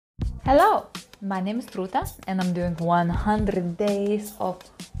Hello, my name is Ruta and I'm doing 100 days of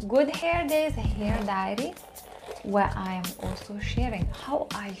good hair days, a hair diary, where I am also sharing how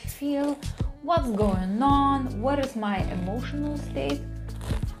I feel, what's going on, what is my emotional state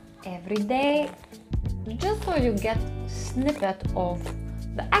every day, just so you get snippet of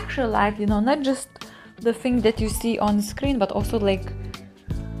the actual life, not just the thing that you see on the screen, but also like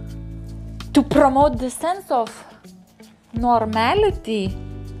to promote the sense of normality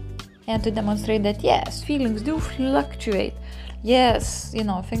and to demonstrate that yes, feelings do fluctuate, yes,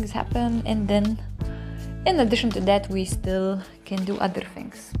 things happen, and then in addition to that we still can do other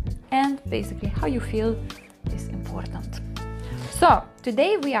things, and basically how you feel is important. So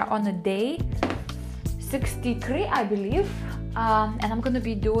today we are on a day 63, I believe, and I'm gonna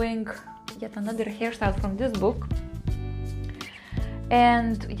be doing yet another hairstyle from this book.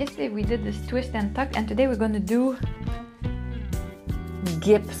 And yesterday we did this twist and tuck, and today we're gonna do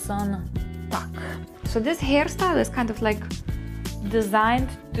Gibson tuck. So this hairstyle is kind of like designed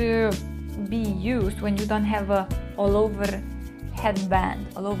to be used when you don't have a all over head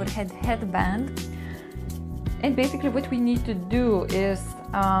headband. And basically what we need to do is,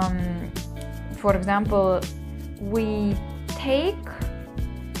 for example, we take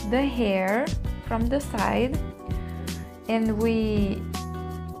the hair from the side and we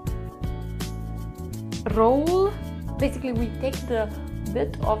roll. Basically we take the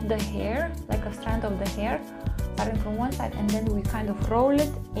bit of the hair, like a strand of the hair, starting from one side, and then we kind of roll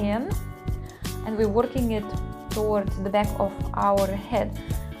it in, and we're working it towards the back of our head,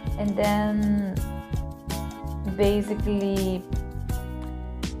 and then basically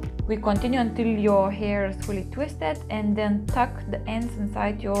we continue until your hair is fully twisted, and then tuck the ends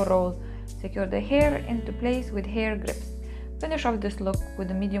inside your roll. Secure the hair into place with hair grips. Finish off this look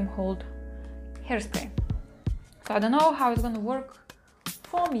with a medium hold hairspray. So I don't know how it's gonna work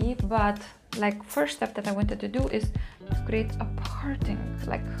for me, but like first step that I wanted to do is to create a parting,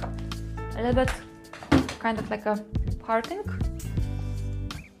 like a little bit, kind of like a parting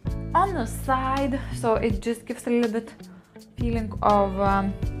on the side, so it just gives a little bit feeling of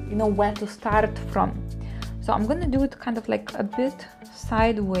where to start from. So I'm gonna do it kind of like a bit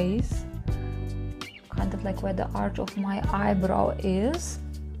sideways, kind of like where the arch of my eyebrow is.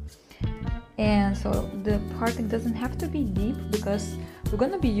 And so the parting doesn't have to be deep because we're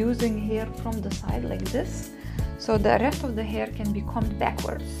going to be using hair from the side like this, so the rest of the hair can be combed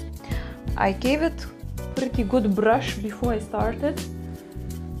backwards. I gave it pretty good brush before I started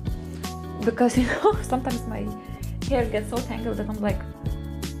because sometimes my hair gets so tangled that I'm like,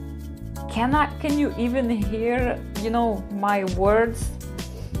 can you even hear my words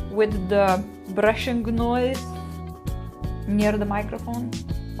with the brushing noise near the microphone?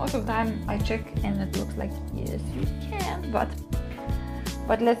 Most of the time I check and it looks like yes you can, but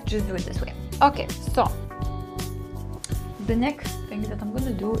let's just do it this way. Okay, so the next thing that I'm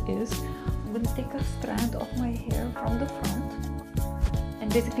gonna do is I'm gonna take a strand of my hair from the front,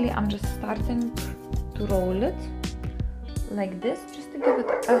 and basically I'm just starting to roll it like this, just to give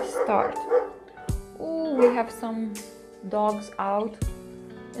it a start. Oh, we have some dogs out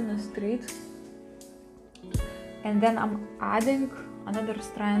in the street. And then I'm adding another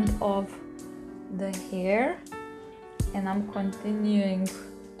strand of the hair, and I'm continuing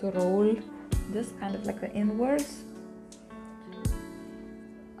to roll this kind of like inwards.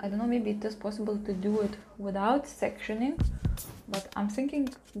 I don't know, maybe it is possible to do it without sectioning, but I'm thinking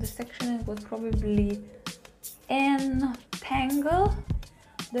the sectioning would probably entangle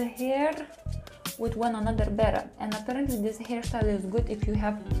the hair with one another better. And apparently this hairstyle is good if you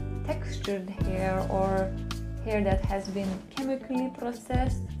have textured hair or hair that has been chemically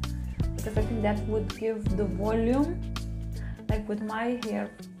processed, because I think that would give the volume. Like with my hair,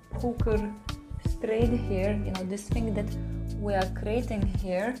 poker straight hair, this thing that we are creating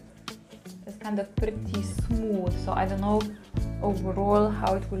here is kind of pretty smooth, so I don't know overall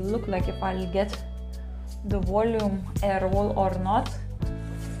how it will look like if I'll get the volume a roll or not.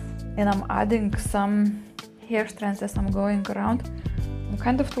 And I'm adding some hair strands as I'm going around. I'm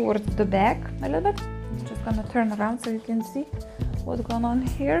kind of towards the back a little bit. I'm just gonna turn around so you can see what's going on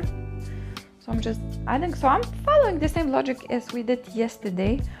here. So I'm just adding, so I'm following the same logic as we did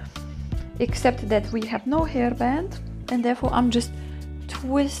yesterday, except that we have no hairband, and therefore I'm just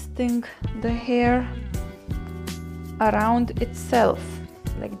twisting the hair around itself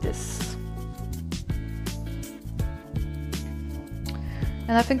like this.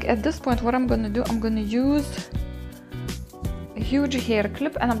 And I think at this point what I'm gonna do, I'm gonna use a huge hair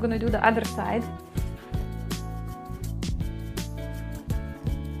clip, and I'm gonna do the other side.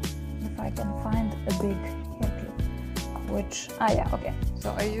 If I can find a big hair clip, which which, yeah, okay.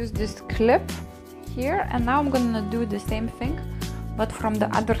 So I use this clip here, and now I'm gonna do the same thing, but from the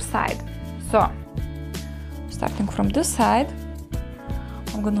other side. So, starting from this side,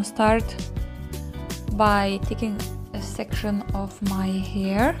 I'm gonna start by taking a section of my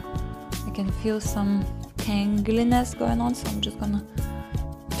hair. I can feel some tangliness going on, so I'm just gonna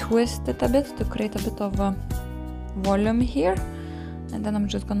twist it a bit to create a bit of a volume here, and then I'm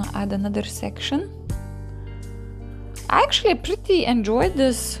just gonna add another section. I actually pretty enjoy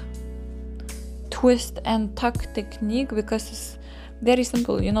this twist and tuck technique because it's very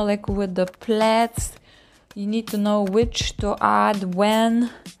simple, you know, like with the plaits, you need to know which to add when,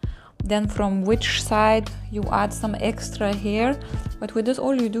 then from which side you add some extra hair. But with this,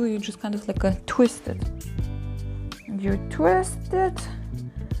 all you do, you just kind of like twist it. You twist it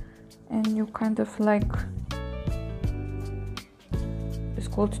and you kind of like, it's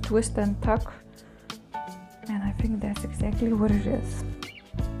called twist and tuck, and I think that's exactly what it is.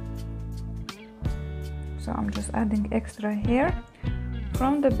 So I'm just adding extra hair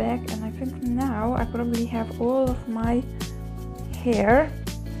from the back, and I think now I probably have all of my hair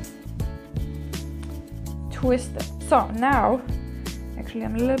twisted. So now, actually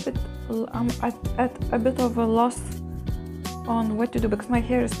I'm at a bit of a loss on what to do because my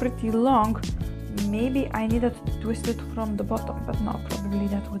hair is pretty long. Maybe I needed to twist it from the bottom, but no, probably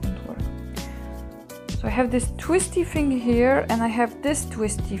that wouldn't work. So I have this twisty thing here, and I have this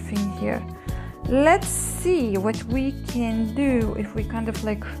twisty thing here. Let's see what we can do if we kind of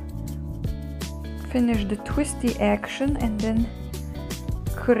like finish the twisty action and then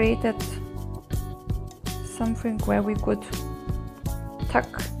created something where we could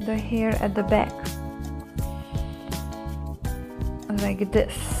tuck the hair at the back like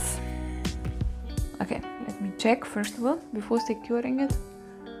this. Okay, let me check first of all before securing it.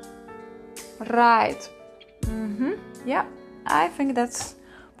 Right. Yeah, I think that's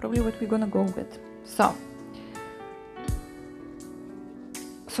probably what we're gonna go with. So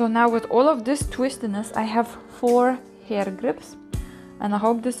now with all of this twistiness, I have 4 hair grips, and I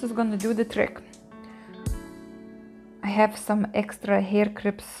hope this is gonna do the trick. I have some extra hair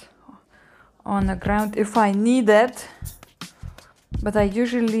clips on the ground if I need it, but I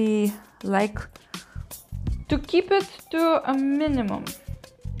usually like to keep it to a minimum.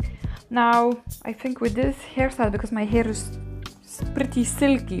 Now, I think with this hairstyle, because my hair is pretty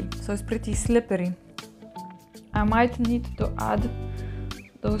silky, so it's pretty slippery, I might need to add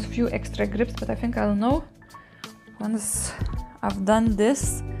those few extra grips, but I think I'll know once I've done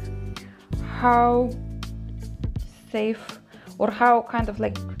this how safe or how kind of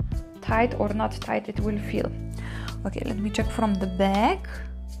like tight or not tight it will feel. Okay, let me check from the back.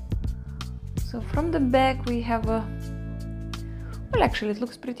 So from the back we have a, well, actually it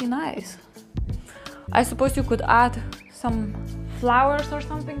looks pretty nice. I suppose you could add some flowers or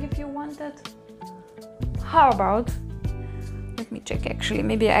something if you wanted. How about, let me check actually,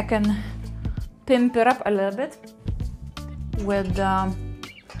 maybe I can pimp it up a little bit with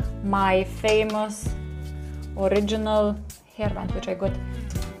my famous original hairband, which I got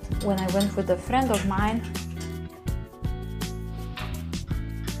when I went with a friend of mine.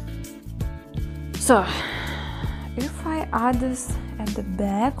 So if I add this at the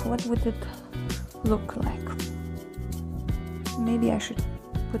back, what would it look like? Maybe I should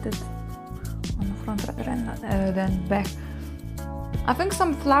put it on the front rather than back. I think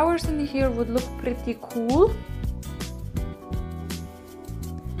some flowers in here would look pretty cool,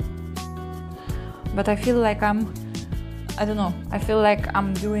 but I feel like I don't know, I feel like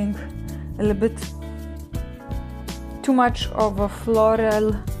I'm doing a little bit too much of a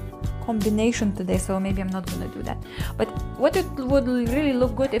floral combination today, so maybe I'm not gonna do that. But what it would really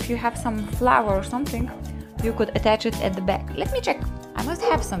look good if you have some flower or something, you could attach it at the back. Let me check, I must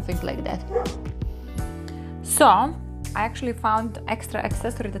have something like that. So I actually found extra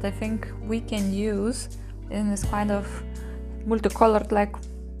accessory that I think we can use in this kind of multicolored like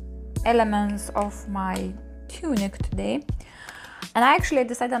elements of my tunic today. And I actually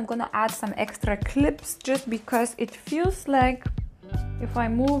decided I'm gonna add some extra clips just because it feels like if I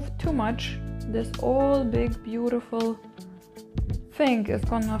move too much, this all big beautiful thing is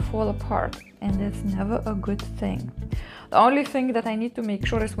gonna fall apart, and that's never a good thing. The only thing that I need to make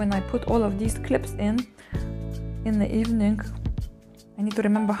sure is when I put all of these clips in the evening, I need to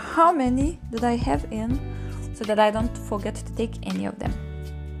remember how many did I have in so that I don't forget to take any of them.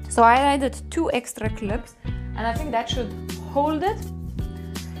 So I added 2 extra clips, and I think that should hold it.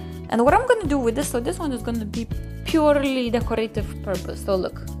 And what I'm gonna do with this, so this one is gonna be purely decorative purpose. So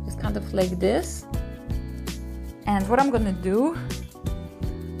look, it's kind of like this. And what I'm gonna do,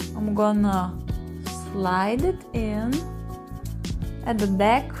 I'm gonna slide it in at the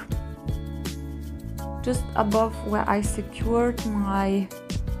back, just above where I secured my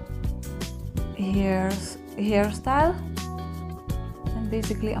hairstyle, and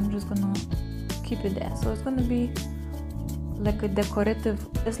basically I'm just gonna keep it there. So it's gonna be like a decorative,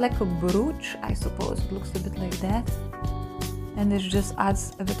 it's like a brooch, I suppose. It looks a bit like that, and it just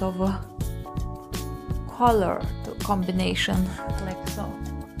adds a bit of a color to combination, like so,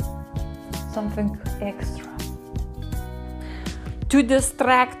 something extra to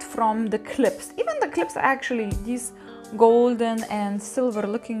distract from the clips. Even the clips are actually, these golden and silver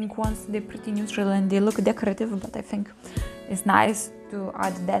looking ones, they're pretty neutral and they look decorative, but I think it's nice to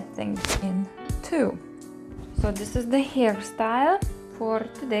add that thing in too. So this is the hairstyle for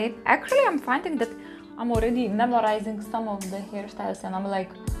today. Actually, I'm finding that I'm already memorizing some of the hairstyles, and I'm like,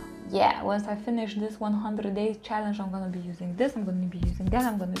 yeah, once I finish this 100 days challenge, I'm gonna be using this, I'm gonna be using that,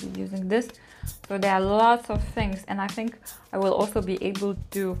 I'm gonna be using this. So there are lots of things, and I think I will also be able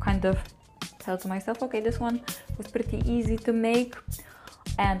to kind of tell to myself, okay, this one was pretty easy to make,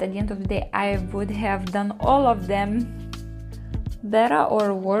 and at the end of the day I would have done all of them better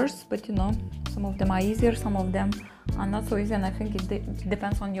or worse, but you know, some of them are easier, some of them are not so easy, and I think it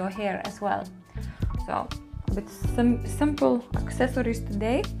depends on your hair as well. So with some simple accessories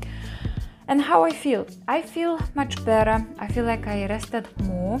today. And how I feel much better. I feel like I rested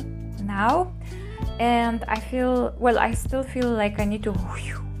more now, and I feel, well, I still feel like I need to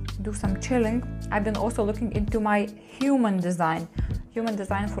do some chilling. I've been also looking into my human design. Human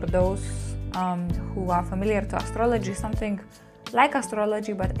design, for those who are familiar to astrology, something like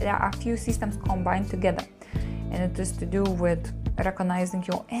astrology, but there are a few systems combined together, and it is to do with recognizing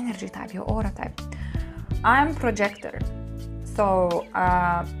your energy type, your aura type. I'm projector, so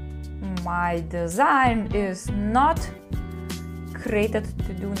my design is not created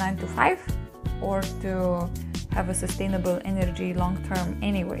to do 9 to 5 or to have a sustainable energy long term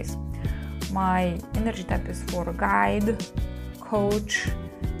anyways. My energy type is for guide, coach,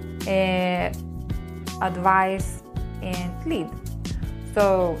 advice and lead.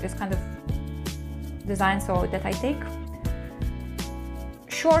 So it's kind of designed so that I take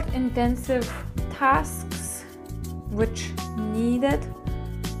short intensive tasks which needed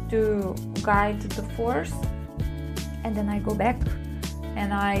to guide the force, and then I go back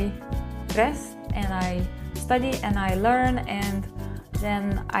and I rest and I study and I learn, and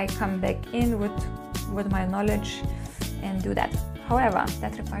then I come back in with my knowledge and do that. However,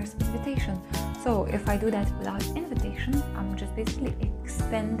 that requires invitation. So if I do that without invitation, I'm just basically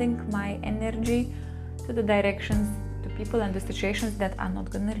expending my energy to the directions, to people and the situations that are not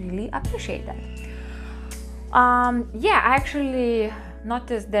gonna really appreciate that. Yeah, I actually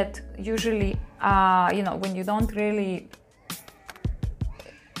noticed that usually, you know, when you don't really,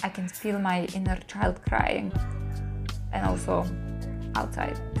 I can feel my inner child crying, and also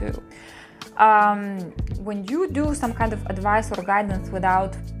outside too. When you do some kind of advice or guidance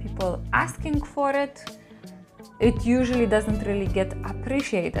without people asking for it, it usually doesn't really get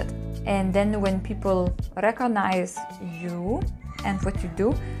appreciated. And then when people recognize you and what you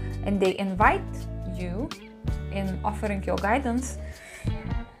do, and they invite you in offering your guidance,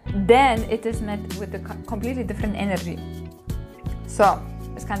 then it is met with a completely different energy. So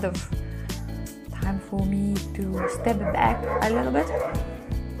it's kind of time for me to step back a little bit.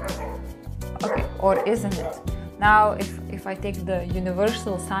 Okay, or isn't it? Now if I take the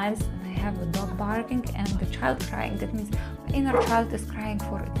universal signs, and I have a dog barking and the child crying, that means my inner child is crying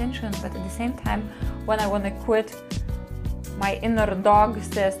for attention, but at the same time, when I want to quit, my inner dog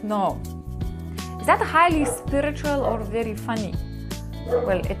says no. Is that highly spiritual or very funny?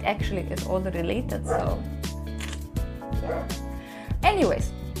 Well, it actually is all related, so.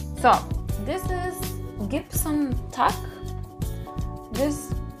 Anyways, so this is Gibson tuck.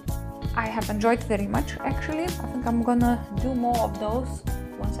 This I have enjoyed very much actually. I think I'm gonna do more of those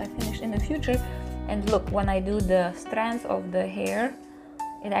once I finish in the future. And look, when I do the strands of the hair,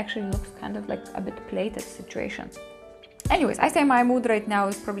 it actually looks kind of like a bit plaited situation. Anyways, I say my mood right now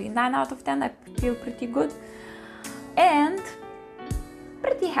is probably 9 out of 10. I feel pretty good and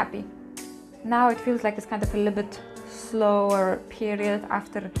pretty happy. Now it feels like it's kind of a little bit slower period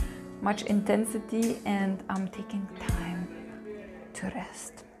after much intensity, and I'm taking time to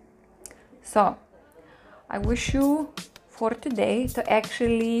rest. So I wish you for today to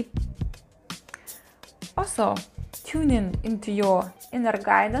actually also tune in into your inner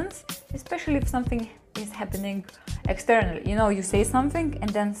guidance, especially if something is happening externally. You know, you say something and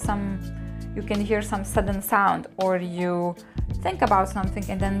then you can hear some sudden sound, or you think about something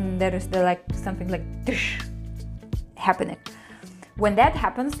and then there is the something like happening. When that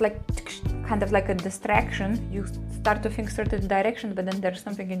happens, like kind of like a distraction, you start to think certain direction, but then there's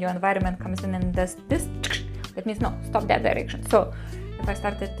something in your environment comes in and does this, that means no, stop that direction. So if I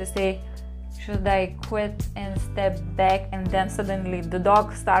started to say, should I quit and step back, and then suddenly the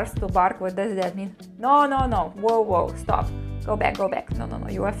dog starts to bark, what does that mean? No, whoa, stop, go back, no,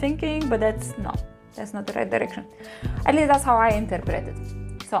 you are thinking, but that's not the right direction. At least that's how I interpret it.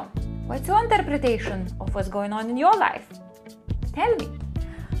 So what's your interpretation of what's going on in your life? Tell me.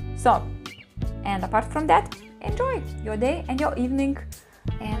 So, and apart from that, enjoy your day and your evening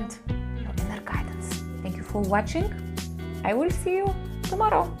and your inner guidance. Thank you for watching. I will see you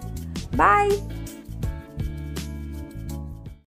tomorrow. Bye!